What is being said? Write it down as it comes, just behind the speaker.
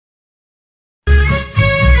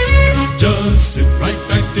Just sit right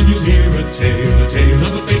back and you'll hear a tale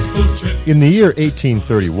of a fateful trip. In the year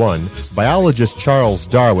 1831, biologist Charles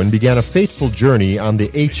Darwin began a fateful journey on the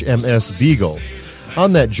H.M.S. Beagle.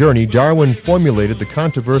 On that journey, Darwin formulated the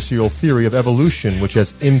controversial theory of evolution, which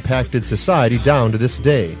has impacted society down to this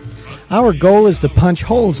day. Our goal is to punch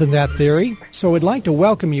holes in that theory, so we'd like to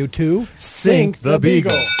welcome you to Sink the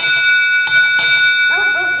Beagle.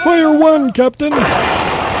 Fire one, Captain!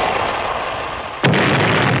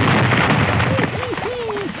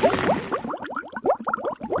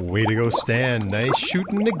 Way to go, Stan. Nice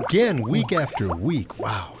shooting again, week after week.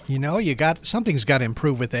 Wow. You know, something's got to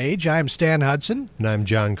improve with age. I'm Stan Hudson. And I'm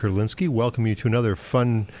John Kurlinski. Welcome you to another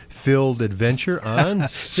fun-filled adventure on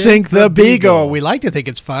Sink the Beagle. We like to think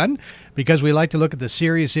it's fun because we like to look at the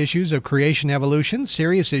serious issues of creation evolution,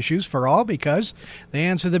 serious issues for all because they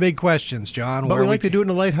answer the big questions, John. But we like to do it in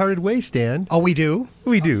a lighthearted way, Stan. Oh, we do?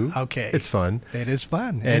 We do. Okay. It's fun. It is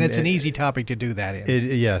fun. And it's an easy topic to do that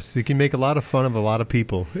in. Yes, we can make a lot of fun of a lot of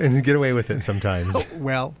people and get away with it sometimes.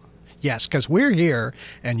 Well, yes, because we're here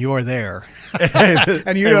and you're there.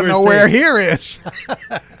 And you don't know where here is.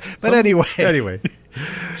 But anyway.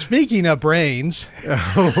 Speaking of brains.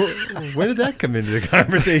 When did that come into the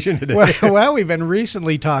conversation today? Well, we've been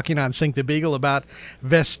recently talking on Sink the Beagle about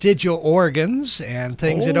vestigial organs and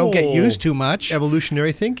things that don't get used too much.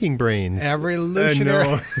 Evolutionary thinking brains.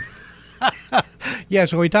 Evolutionary.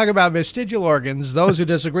 Yes, when we talk about vestigial organs, those who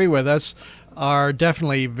disagree with us are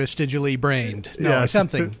definitely vestigially brained. No, yes.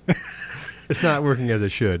 Something. It's not working as it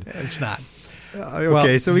should. It's not.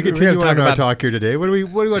 Okay, so we continue on our talk here today. What do we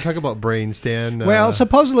want to talk about brains, Stan? Well,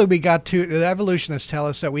 supposedly the evolutionists tell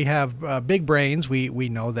us that we have big brains. We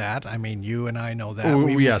know that. I mean, you and I know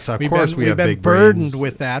that. Yes, of course we have big brains. We've been burdened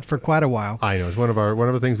with that for quite a while. I know. It's one of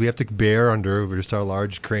the things we have to bear under just our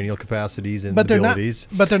large cranial capacities and abilities.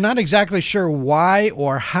 But they're not exactly sure why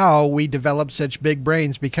or how we developed such big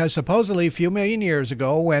brains because supposedly a few million years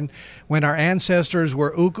ago when our ancestors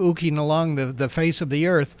were ooking along the face of the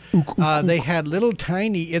earth, they had little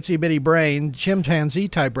tiny itsy-bitty brain,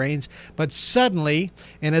 chimpanzee-type brains, but suddenly,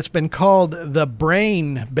 and it's been called the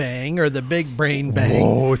brain bang or the big brain bang.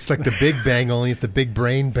 Oh, it's like the Big Bang, only it's the big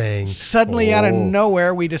brain bang. Suddenly, out of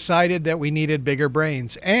nowhere, we decided that we needed bigger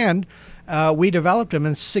brains, and we developed them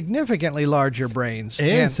in significantly larger brains.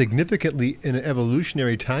 And significantly in an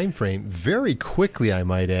evolutionary time frame, very quickly, I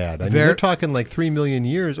might add. I mean, they're talking like 3 million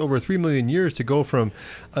years, over 3 million years to go from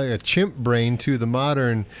a chimp brain to the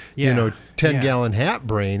modern, 10-gallon hat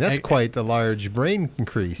brain. That's quite the large brain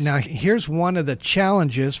increase. Now, here's one of the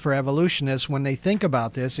challenges for evolutionists when they think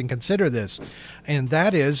about this and consider this, and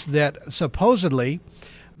that is that supposedly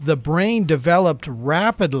the brain developed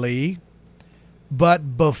rapidly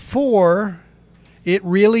but before it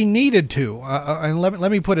really needed to. And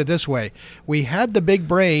let me put it this way. We had the big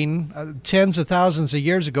brain tens of thousands of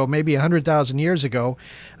years ago, maybe 100,000 years ago,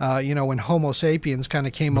 when Homo sapiens kind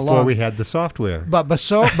of came along. Before we had the software. But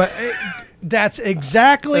that's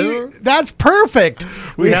perfect.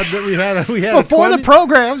 We had before the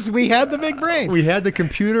programs. We had the big brain. We had the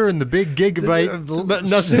computer and the big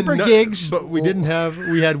gigabyte, super gigs. But we didn't have.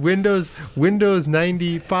 We had Windows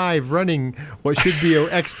 95 running what should be an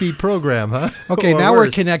XP program, huh? Okay, now we're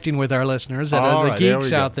connecting with our listeners, the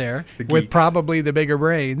geeks out there, with probably the bigger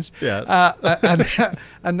brains. Yes.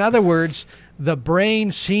 In other words, the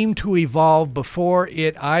brain seemed to evolve before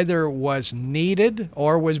it either was needed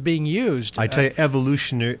or was being used. I tell you,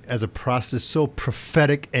 evolution as a process so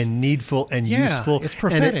prophetic and needful and useful. It's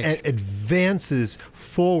prophetic. And it advances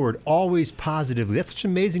forward always positively. That's what's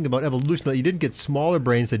amazing about evolution. That you didn't get smaller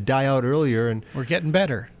brains that die out earlier. And we're getting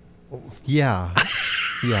better. Yeah.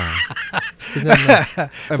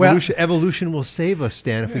 Evolution will save us,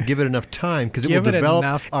 Stan, if we give it enough time, because it will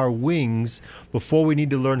develop our wings before we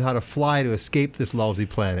need to learn how to fly to escape this lousy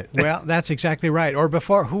planet. Well, that's exactly right. Or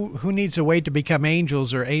before, who needs to wait to become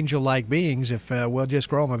angels or angel-like beings if we'll just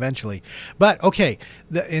grow them eventually? But, okay,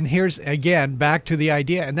 and here's, again, back to the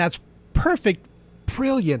idea, and that's perfect.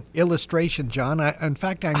 Brilliant illustration, John. In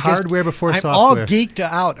fact, I'm before software. I'm all geeked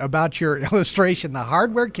out about your illustration. The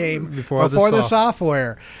hardware came before the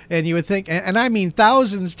software, and you would think, and I mean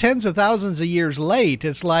tens of thousands of years late.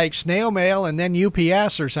 It's like snail mail and then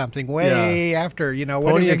UPS or something way after. What Pony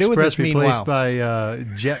are you going to do with this meanwhile? By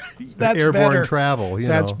jet airborne travel.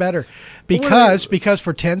 That's better. Because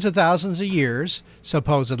for tens of thousands of years,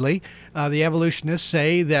 supposedly, the evolutionists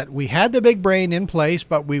say that we had the big brain in place,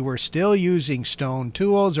 but we were still using stone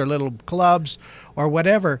tools or little clubs or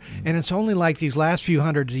whatever. And it's only like these last few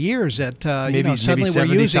hundred years that suddenly maybe we're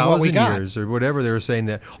using what we got. years or whatever. They were saying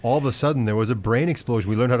that all of a sudden there was a brain explosion.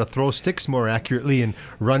 We learned how to throw sticks more accurately and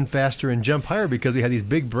run faster and jump higher because we had these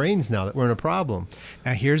big brains now that weren't a problem.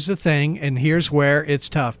 Now here's the thing, and here's where it's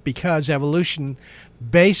tough, because evolution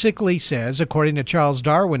basically says, according to Charles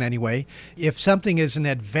Darwin anyway, if something is an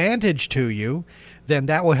advantage to you, then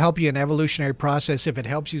that will help you in evolutionary process if it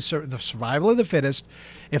helps you the survival of the fittest.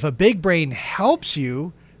 If a big brain helps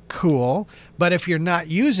you, cool. But if you're not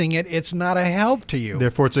using it, it's not a help to you.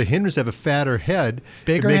 Therefore, it's a hindrance to have a fatter head.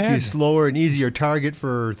 Bigger to make head. you slower and easier target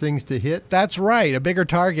for things to hit. That's right, a bigger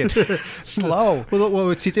target. Slow.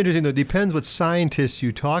 Well, it's interesting, though. It depends what scientists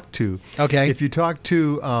you talk to. Okay. If you talk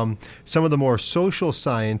to some of the more social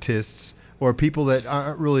scientists or people that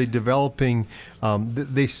aren't really developing,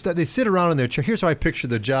 they sit around in their chair. Here's how I picture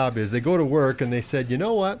the job is. They go to work and they said, you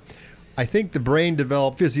know what? I think the brain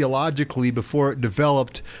developed physiologically before it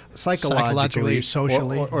developed psychologically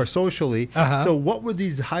socially. Or socially. Uh-huh. So what were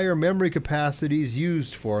these higher memory capacities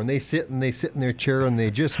used for? And they sit in their chair and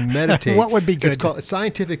they just meditate. What would be good? It's called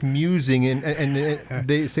scientific musing. And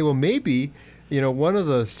they say, well, maybe, one of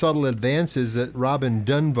the subtle advances that Robin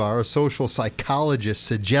Dunbar, a social psychologist,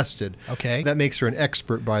 suggested. Okay. That makes her an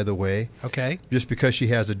expert, by the way. Okay. Just because she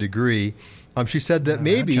has a degree. She said that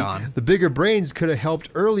maybe the bigger brains could have helped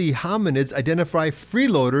early hominids identify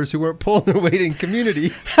freeloaders who weren't pulling their weight in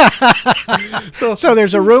community. So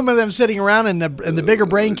there's a room of them sitting around, and the bigger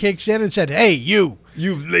brain kicks in and said, "Hey, you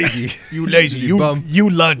lazy, you lazy, you bum, you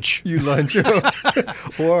lunch, you lunch."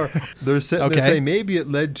 Or they're saying maybe it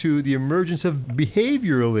led to the emergence of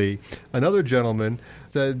behaviorally. Another gentleman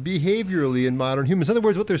said behaviorally in modern humans. In other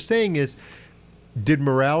words, what they're saying is,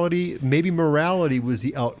 maybe morality was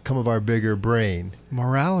the outcome of our bigger brain.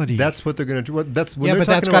 Morality. That's what they're going to do. But that's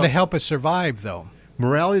got to help us survive, though.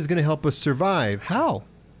 Morality is going to help us survive. How?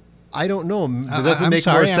 I don't know. Does it make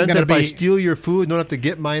more sense that if I steal your food, don't have to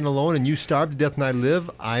get mine alone, and you starve to death and I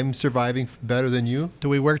live, I'm surviving better than you? Do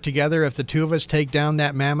we work together if the two of us take down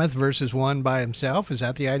that mammoth versus one by himself? Is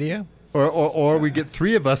that the idea? Or we get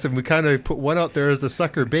three of us and we kind of put one out there as the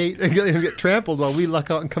sucker bait and get trampled while we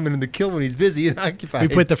luck out and come in the kill when he's busy and occupied.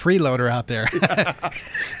 We put the freeloader out there.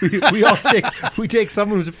 we take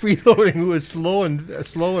someone who's freeloading who is slow and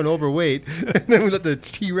overweight, and then we let the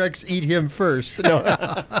T-Rex eat him first. No.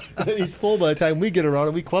 And then he's full by the time we get around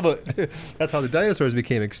and we club it. That's how the dinosaurs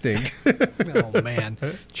became extinct. Oh man,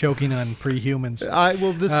 choking on pre-humans.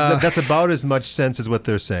 That's about as much sense as what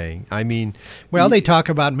they're saying. I mean, they talk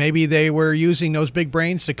about maybe they were using those big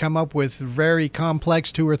brains to come up with very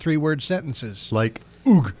complex 2 or 3 word sentences. Like,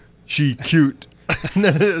 oog, she cute.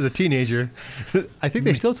 The teenager. I think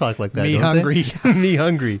they still talk like that. Me hungry. Me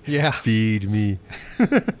hungry. Yeah. Feed me.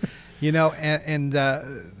 And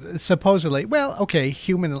supposedly,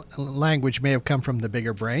 human language may have come from the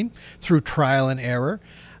bigger brain through trial and error.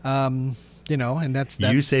 And that's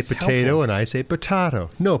you say potato helpful. And I say potato.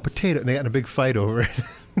 No, potato. And they got in a big fight over it.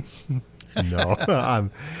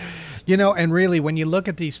 No. And really, when you look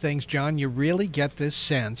at these things, John, you really get this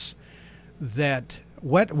sense that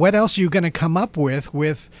what else are you going to come up with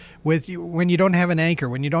when you don't have an anchor,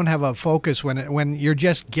 when you don't have a focus, when you're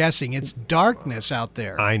just guessing? It's darkness out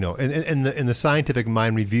there. I know, and the scientific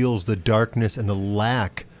mind reveals the darkness and the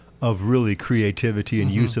lack of really creativity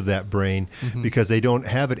and use of that brain because they don't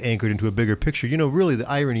have it anchored into a bigger picture. Really the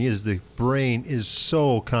irony is the brain is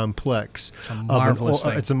so complex. It's a marvelous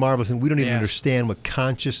thing. It's a marvelous thing. We don't even understand what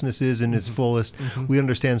consciousness is in its fullest. We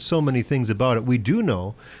understand so many things about it. We do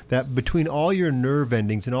know that between all your nerve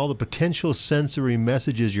endings and all the potential sensory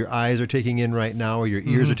messages your eyes are taking in right now, or your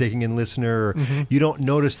ears are taking in, listener, or you don't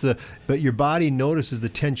notice but your body notices the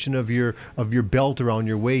tension of your belt around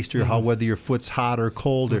your waist, or whether your foot's hot or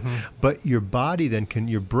cold, or but your body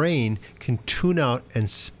your brain can tune out and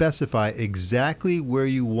specify exactly where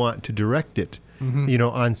you want to direct it.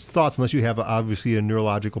 On thoughts, unless you have obviously a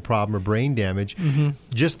neurological problem or brain damage.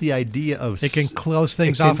 Just the idea of it can close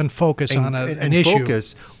things off and focus on an issue.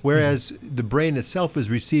 Focus, whereas the brain itself is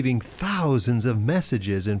receiving thousands of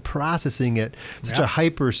messages and processing at such a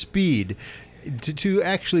hyper speed. To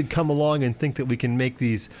actually come along and think that we can make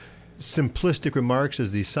these simplistic remarks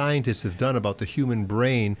as these scientists have done about the human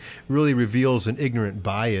brain really reveals an ignorant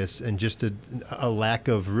bias and just a lack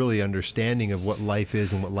of really understanding of what life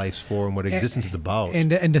is and what life's for and what existence is about.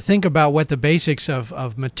 And to think about what the basics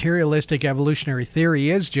of materialistic evolutionary theory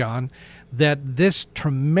is, John, that this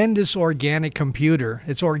tremendous organic computer,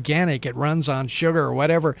 it's organic, it runs on sugar or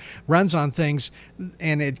whatever, runs on things,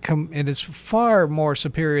 and it is far more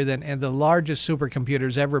superior than the largest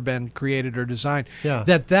supercomputers ever been created or designed,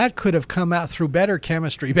 that could have come out through better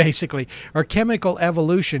chemistry, basically, or chemical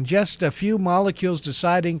evolution, just a few molecules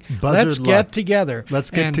deciding, let's get together.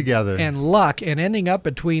 And luck, and ending up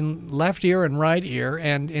between left ear and right ear,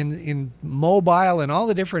 and in mobile and all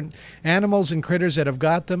the different animals and critters that have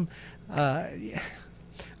got them.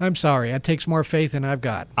 I'm sorry, it takes more faith than I've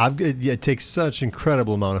got. It takes such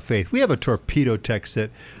incredible amount of faith. We have a torpedo text that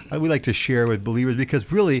we like to share with believers,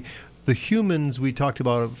 because really the humans we talked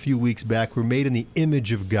about a few weeks back were made in the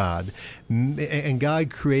image of God, and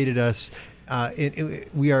God created us.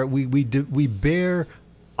 We bear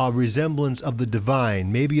a resemblance of the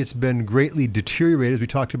divine. Maybe it's been greatly deteriorated, as we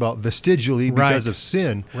talked about, vestigially because of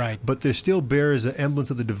sin. Right. But there still bears an emblance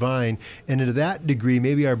of the divine, and to that degree,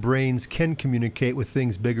 maybe our brains can communicate with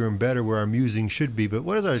things bigger and better where our musing should be. But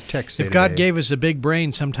what does our text say? If God gave us a big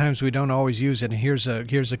brain, sometimes we don't always use it. And here's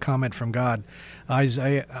a comment from God,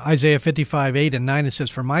 Isaiah 55:8-9. It says,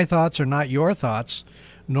 "For my thoughts are not your thoughts,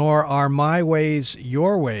 nor are my ways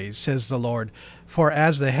your ways, says the Lord. For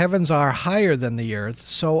as the heavens are higher than the earth,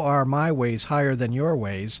 so are my ways higher than your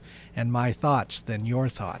ways, and my thoughts than your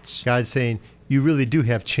thoughts." God's saying, you really do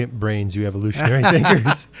have chimp brains, you evolutionary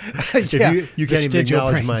thinkers. If you can't even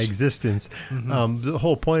acknowledge brains. My existence. The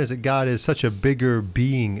whole point is that God is such a bigger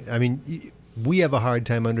being. I mean, we have a hard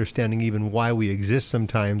time understanding even why we exist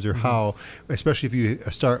sometimes, or how, especially if you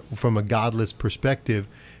start from a godless perspective.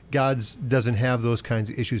 God doesn't have those kinds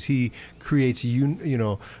of issues. He creates,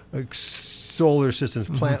 solar systems.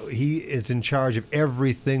 He is in charge of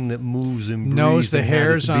everything that moves and breathes. Knows the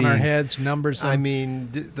hairs on our heads, numbers them. I mean,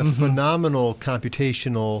 the phenomenal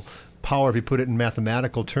computational power, if you put it in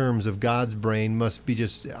mathematical terms, of God's brain must be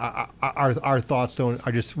just our thoughts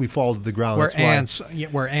we fall to the ground.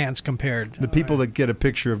 We're ants compared. The people that get a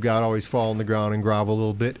picture of God always fall on the ground and grovel a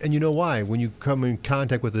little bit, and you know why? When you come in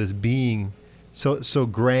contact with this being so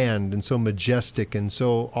grand and so majestic and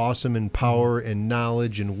so awesome in power and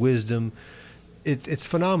knowledge and wisdom, it's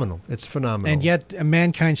phenomenal. It's phenomenal. And yet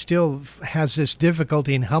mankind still has this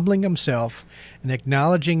difficulty in humbling himself and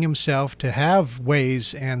acknowledging himself to have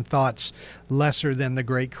ways and thoughts lesser than the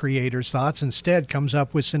great Creator's thoughts. Instead comes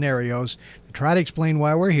up with scenarios to try to explain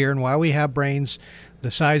why we're here and why we have brains the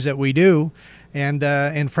size that we do.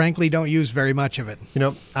 And frankly, don't use very much of it.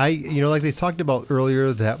 Like they talked about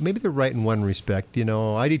earlier, that maybe they're right in one respect.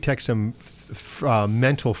 I detect some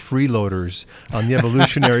mental freeloaders on the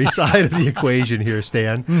evolutionary side of the equation here,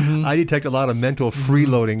 Stan. I detect a lot of mental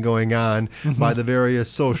freeloading going on by the various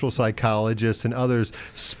social psychologists and others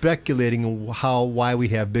speculating why we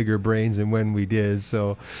have bigger brains than when we did.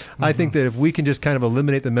 So I think that if we can just kind of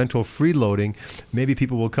eliminate the mental freeloading, maybe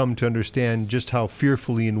people will come to understand just how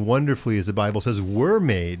fearfully and wonderfully, as the Bible says, we're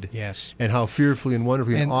made. Yes. And how fearfully and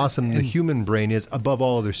wonderfully and awesome the human brain is above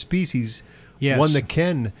all other species. Yes. One that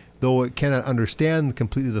can, though it cannot understand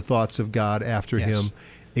completely the thoughts of God after him,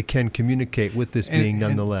 it can communicate with this being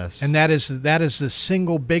nonetheless. And that is the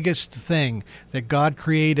single biggest thing that God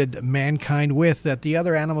created mankind with that the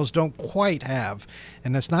other animals don't quite have.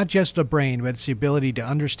 And it's not just a brain, but it's the ability to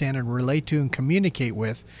understand and relate to and communicate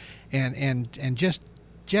with and just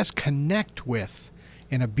connect with,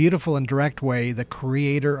 in a beautiful and direct way, the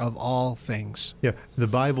Creator of all things. Yeah, the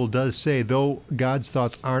Bible does say, though God's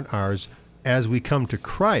thoughts aren't ours, as we come to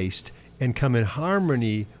Christ and come in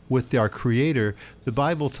harmony with our Creator, the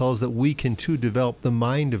Bible tells that we can too develop the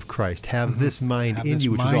mind of Christ, have this mind in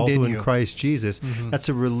you, which is also in Christ Jesus. That's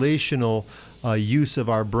a relational use of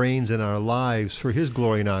our brains and our lives for His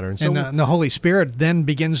glory and honor. And, so the Holy Spirit then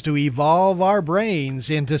begins to evolve our brains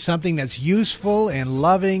into something that's useful and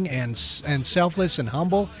loving and selfless and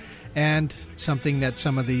humble, and something that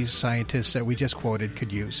some of these scientists that we just quoted could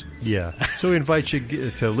use. Yeah. So we invite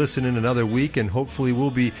you to listen in another week, and hopefully we'll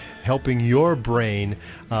be helping your brain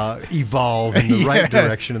evolve in the right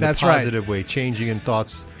direction, in the positive way, changing in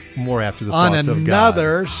thoughts more after the thoughts of God. On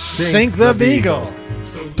another Sink the Beagle.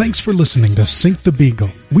 Thanks for listening to Sink the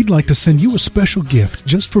Beagle. We'd like to send you a special gift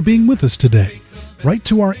just for being with us today. Write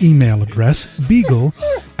to our email address,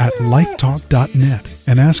 beagle@lifetalk.net,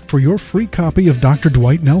 and ask for your free copy of Dr.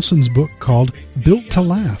 Dwight Nelson's book called Built to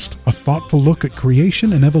Last, a thoughtful look at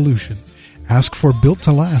creation and evolution. Ask for Built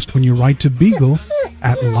to Last when you write to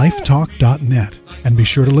beagle@lifetalk.net. And be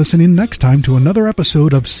sure to listen in next time to another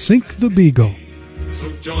episode of Sink the Beagle.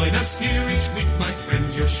 So join us here each week, my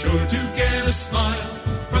friends, you're sure to get a smile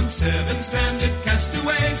from 7 stranded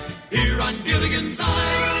castaways here on Gilligan's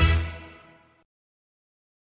Island.